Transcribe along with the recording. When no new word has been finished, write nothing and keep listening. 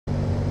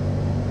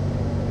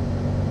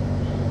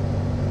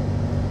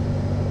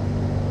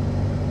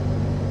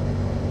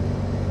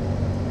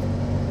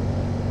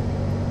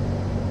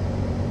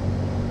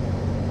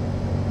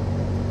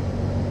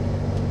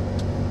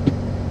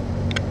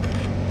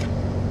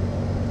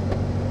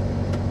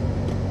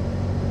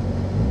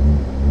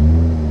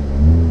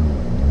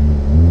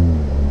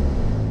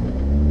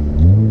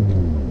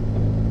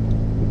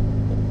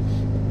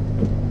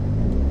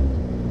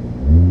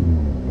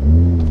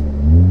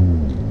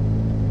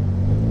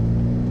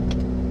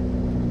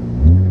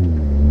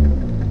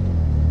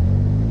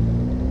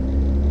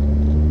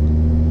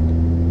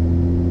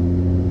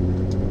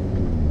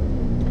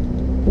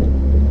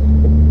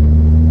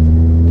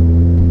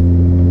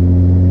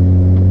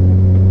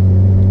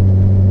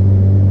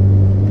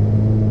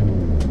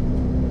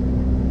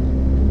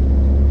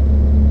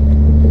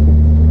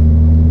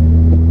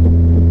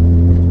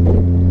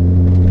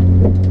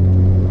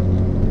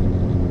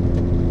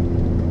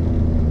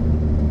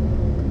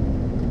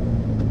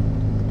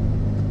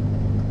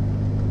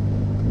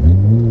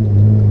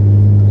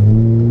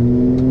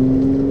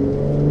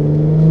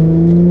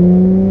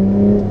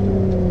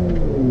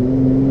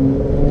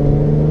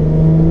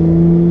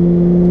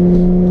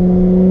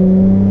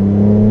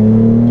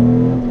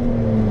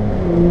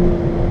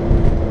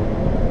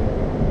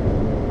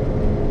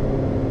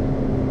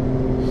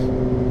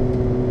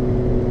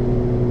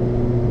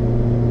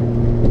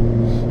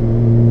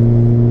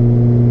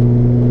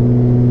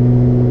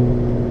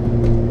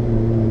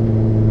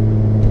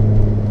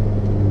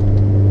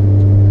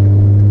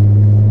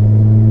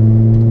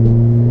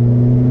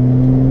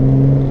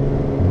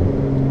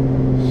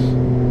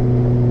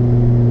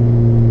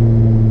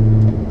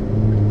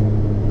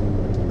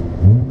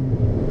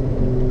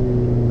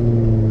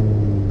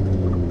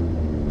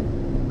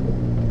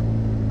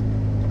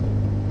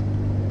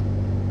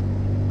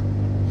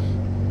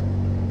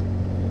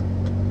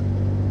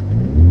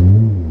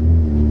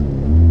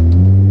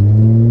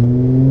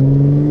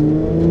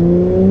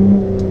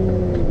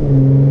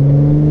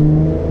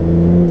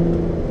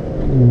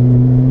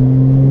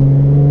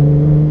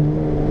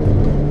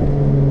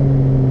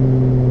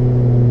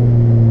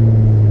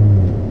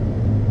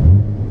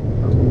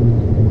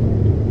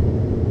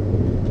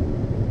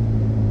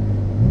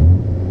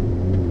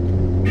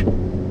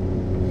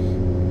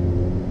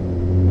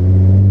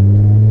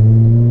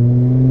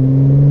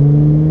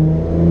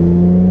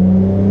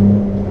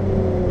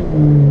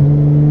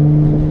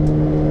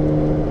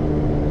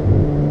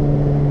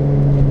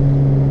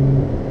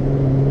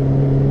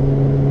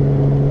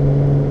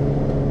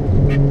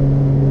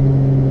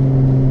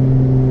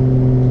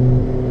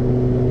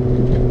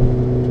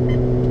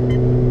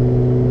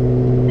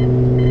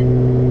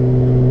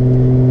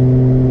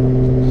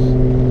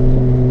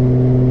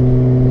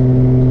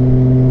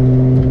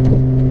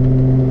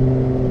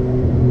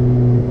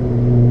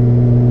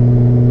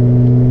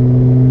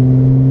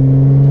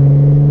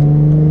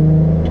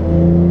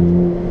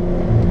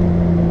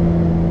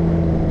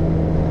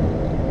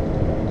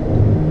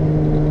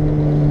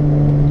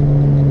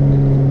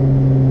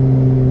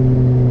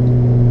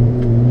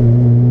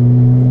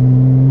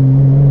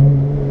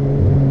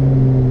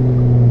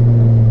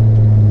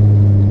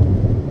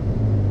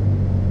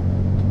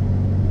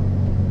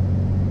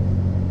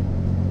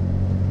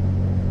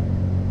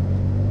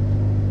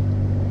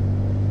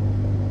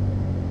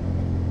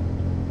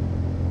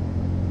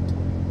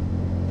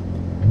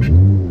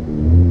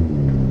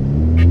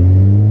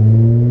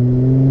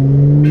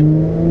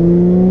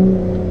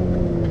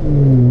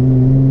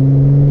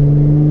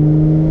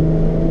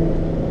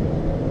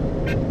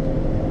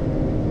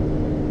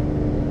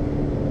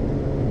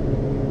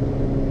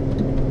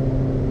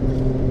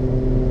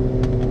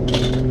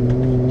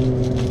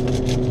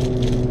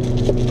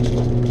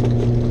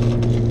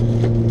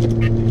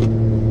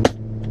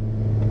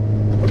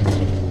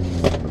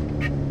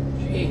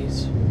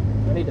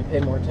need to pay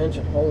more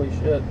attention. Holy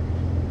shit.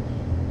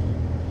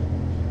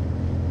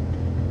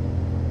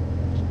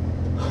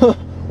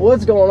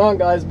 What's going on,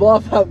 guys?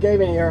 Blowout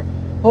Gaming here.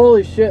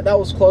 Holy shit, that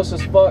was close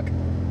as fuck.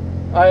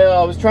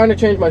 I was trying to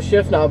change my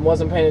shift knob and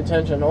wasn't paying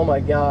attention. Oh my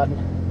god.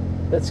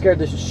 That scared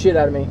the shit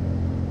out of me.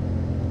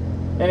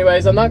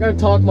 Anyways, I'm not going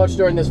to talk much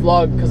during this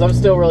vlog because I'm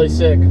still really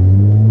sick.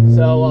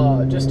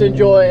 So, just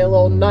enjoy a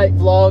little night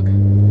vlog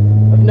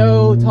of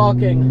no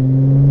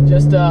talking.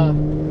 Just,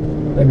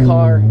 the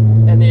car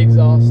and the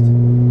exhaust.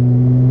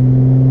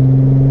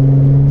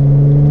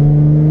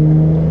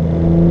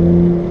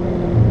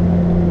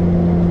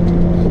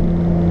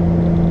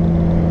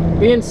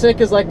 Being sick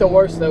is like the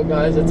worst though,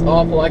 guys. It's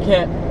awful.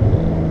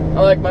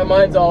 My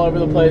mind's all over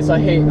the place. I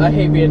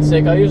hate being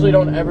sick. I usually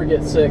don't ever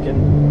get sick,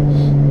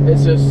 and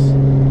it's just,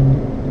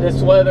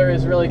 this weather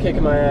is really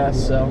kicking my ass,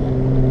 so.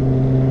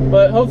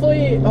 But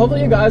hopefully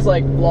you guys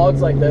like vlogs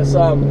like this.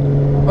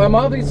 I'm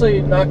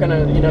obviously not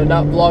gonna,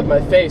 not vlog my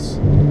face,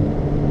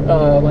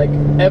 like,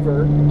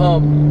 ever.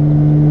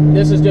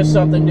 This is just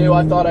something new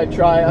I thought I'd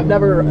try.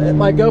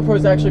 My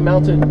GoPro's actually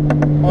mounted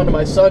onto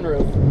my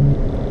sunroof.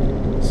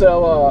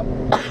 So,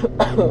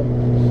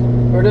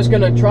 we're just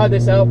gonna try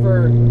this out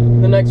for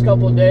the next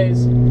couple of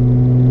days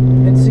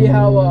and see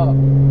how,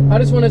 I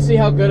just want to see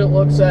how good it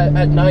looks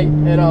at night,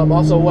 and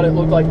also what it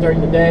looked like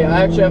during the day.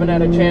 I actually haven't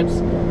had a chance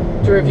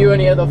to review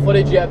any of the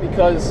footage yet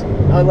because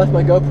I left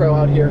my GoPro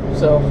out here,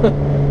 so,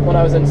 when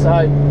I was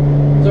inside.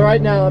 So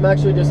right now I'm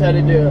actually just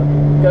headed to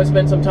go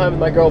spend some time with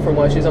my girlfriend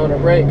while she's on her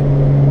break.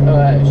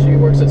 She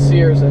works at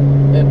Sears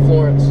in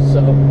Florence, so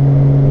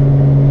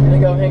I'm gonna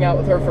go hang out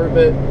with her for a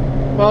bit.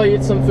 Probably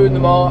eat some food in the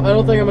mall. I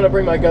don't think I'm gonna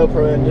bring my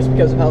GoPro in just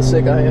because of how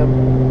sick I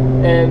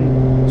am.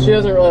 And she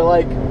doesn't really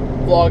like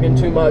vlogging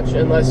too much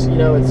unless,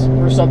 it's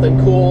for something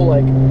cool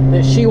like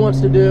that she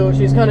wants to do.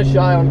 She's kind of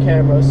shy on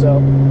camera, so.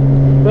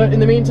 But in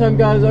the meantime,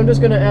 guys, I'm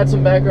just gonna add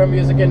some background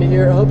music into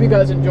here. I hope you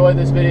guys enjoy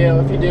this video.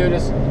 If you do,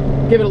 just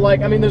give it a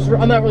like. I mean,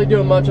 I'm not really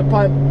doing much. I'm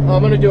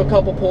gonna do a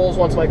couple pulls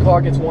once my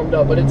car gets warmed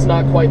up, but it's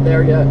not quite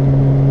there yet.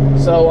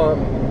 So,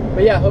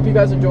 but yeah, hope you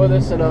guys enjoy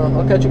this, and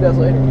I'll catch you guys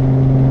later.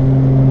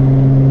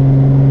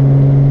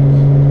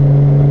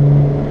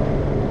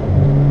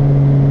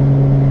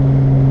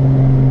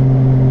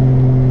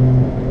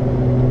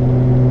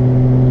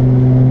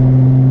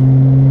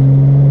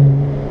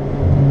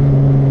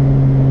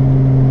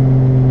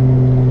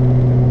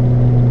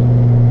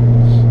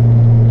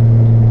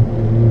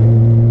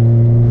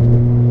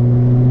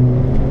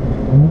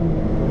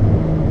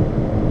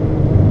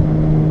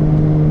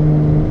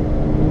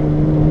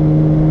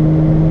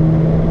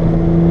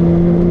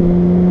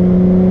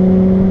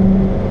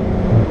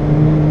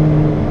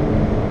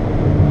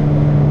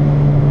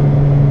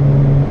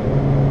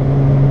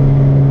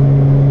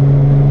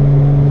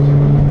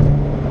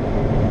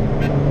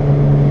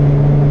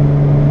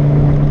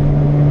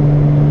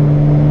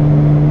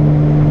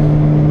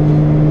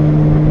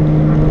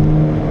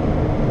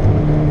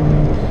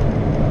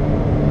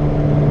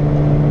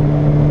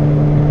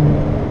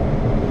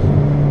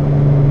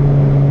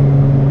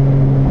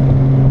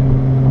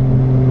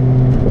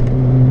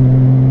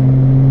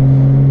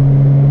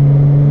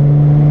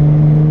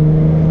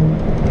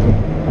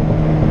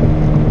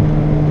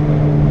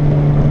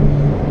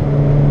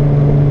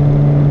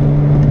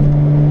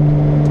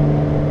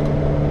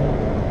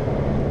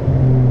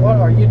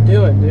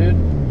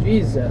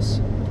 Jesus.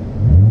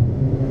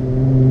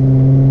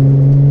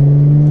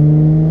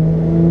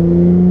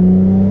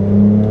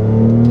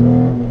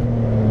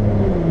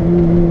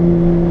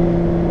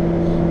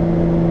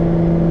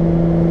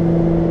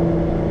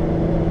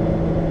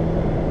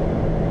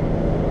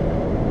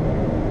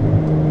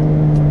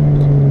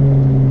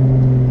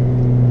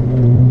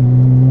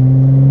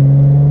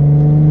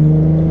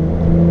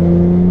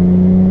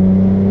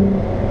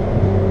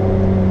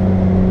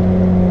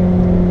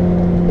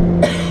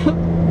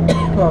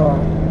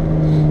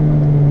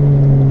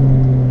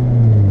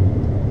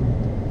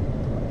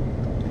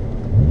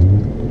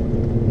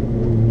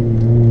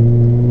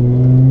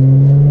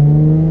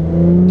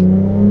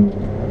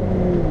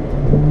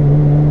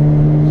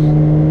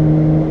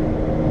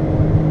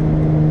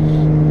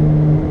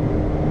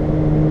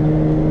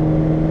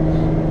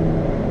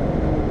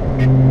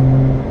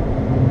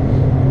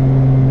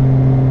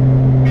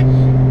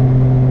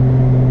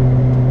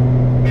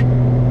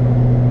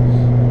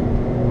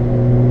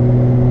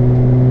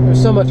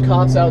 So much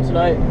cops out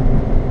tonight.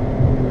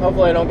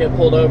 Hopefully I don't get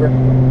pulled over.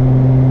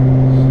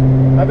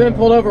 I've been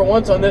pulled over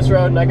once on this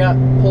road, and I got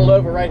pulled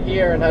over right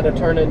here and had to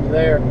turn into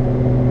there,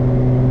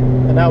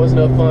 and that was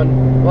no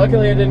fun.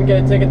 Luckily I didn't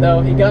get a ticket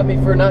though. He got me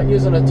for not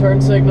using a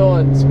turn signal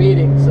and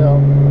speeding, so,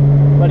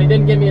 but he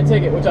didn't give me a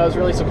ticket, which I was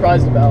really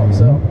surprised about.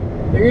 So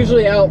they're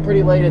usually out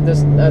pretty late at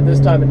this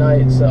time of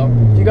night, so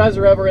if you guys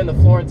are ever in the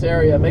Florence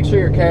area, make sure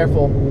you're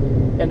careful.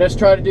 And just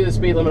try to do the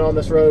speed limit on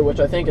this road, which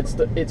I think it's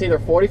either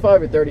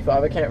 45 or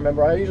 35. I can't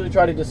remember. I usually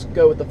try to just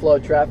go with the flow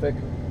of traffic.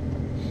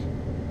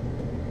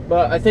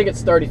 But I think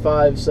it's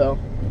 35, so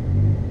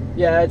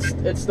yeah,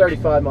 it's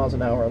 35 miles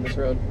an hour on this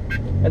road.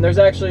 And there's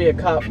actually a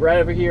cop right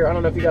over here. I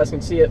don't know if you guys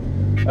can see it.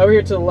 Over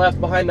here to the left,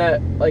 behind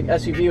that like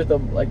SUV with the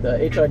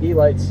HID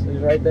lights. He's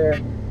right there.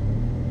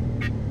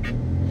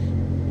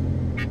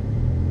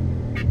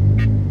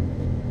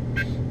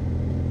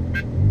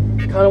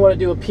 Kind of want to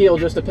do a peel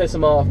just to piss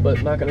him off,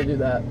 but not going to do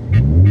that.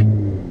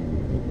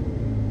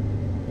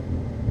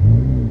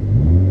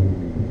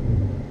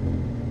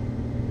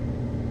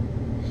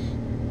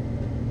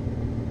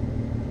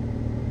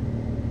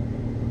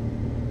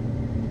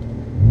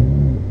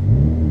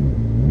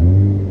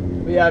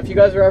 But yeah, if you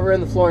guys are ever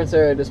in the Florence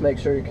area, just make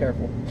sure you're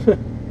careful.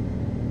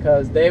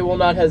 Because they will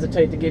not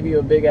hesitate to give you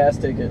a big ass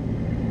ticket.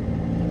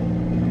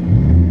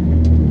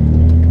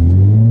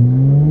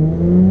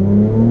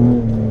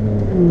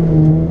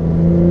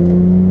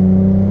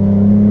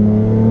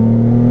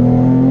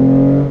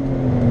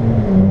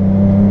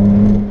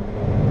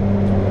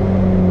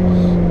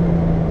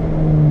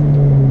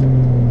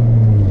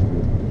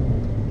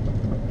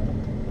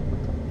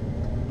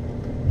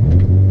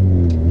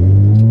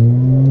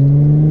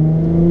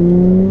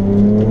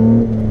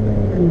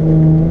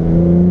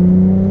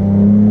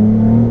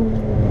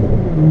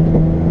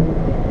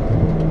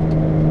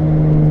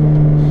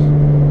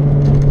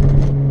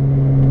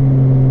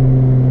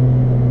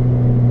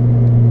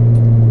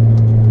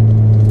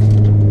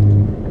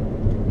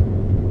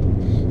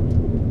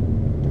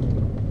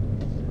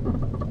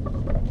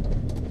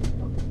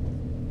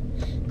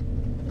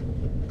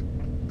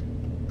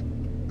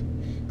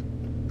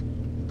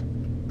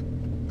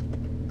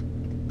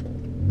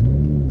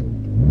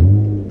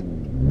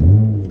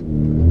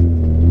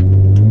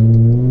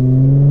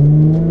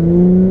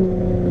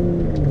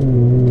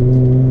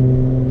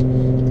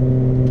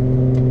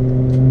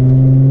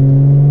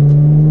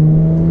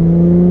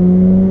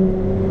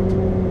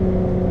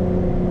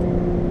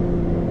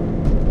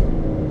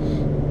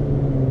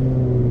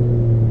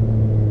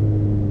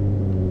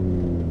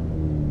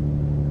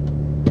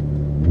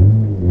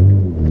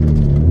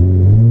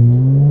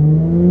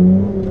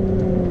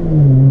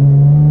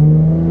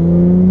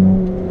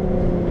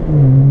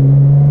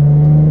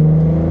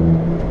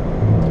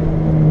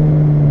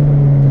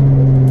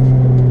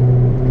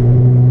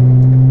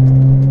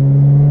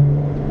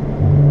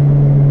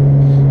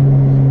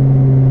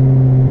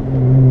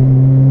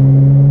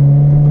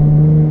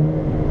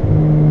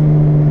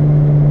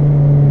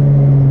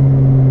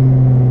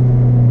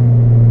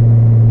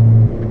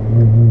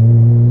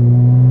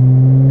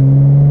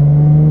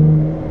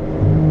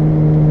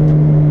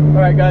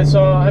 Alright guys,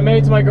 so I made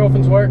it to my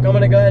girlfriend's work. I'm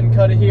going to go ahead and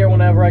cut it here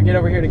whenever I get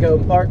over here to go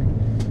and park.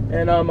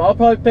 And I'll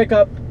probably pick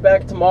up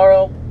back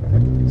tomorrow.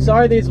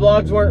 Sorry these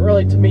vlogs weren't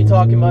really me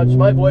talking much.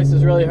 My voice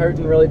is really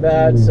hurting really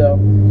bad, so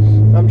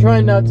I'm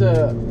trying not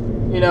to,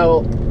 you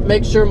know,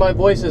 make sure my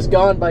voice is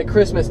gone by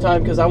Christmas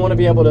time, because I want to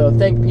be able to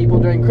thank people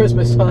during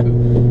Christmas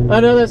time.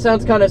 I know that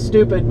sounds kind of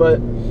stupid, but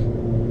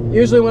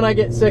usually when I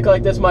get sick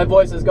like this, my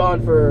voice is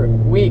gone for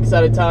weeks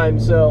at a time,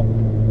 so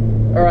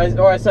or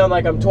I sound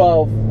like I'm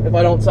 12 if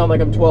I don't sound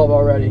like I'm 12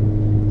 already.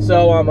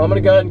 So I'm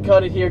gonna go ahead and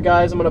cut it here,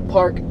 guys. I'm gonna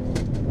park,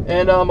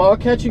 and I'll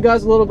catch you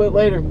guys a little bit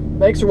later.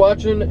 Thanks for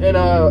watching,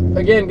 and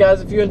again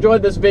guys, if you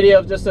enjoyed this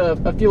video, just a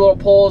few little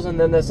polls and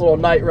then this little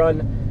night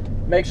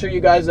run, make sure you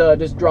guys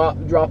just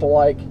drop a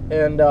like,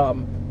 and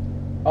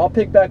I'll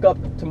pick back up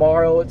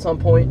tomorrow at some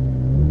point.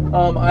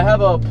 I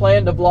have a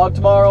plan to vlog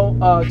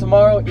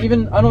tomorrow.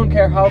 Even I don't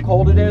care how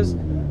cold it is,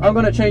 I'm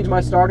gonna change my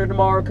starter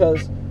tomorrow,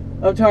 because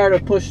I'm tired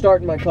of push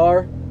starting my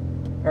car,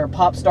 or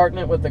pop starting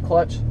it with the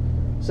clutch.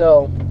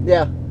 So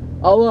yeah,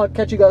 I'll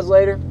catch you guys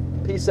later.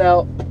 Peace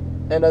out,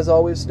 and as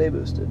always, stay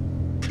boosted.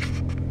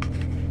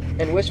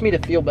 And wish me to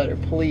feel better,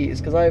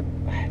 please, because I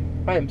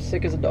am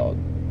sick as a dog.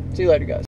 See you later, guys.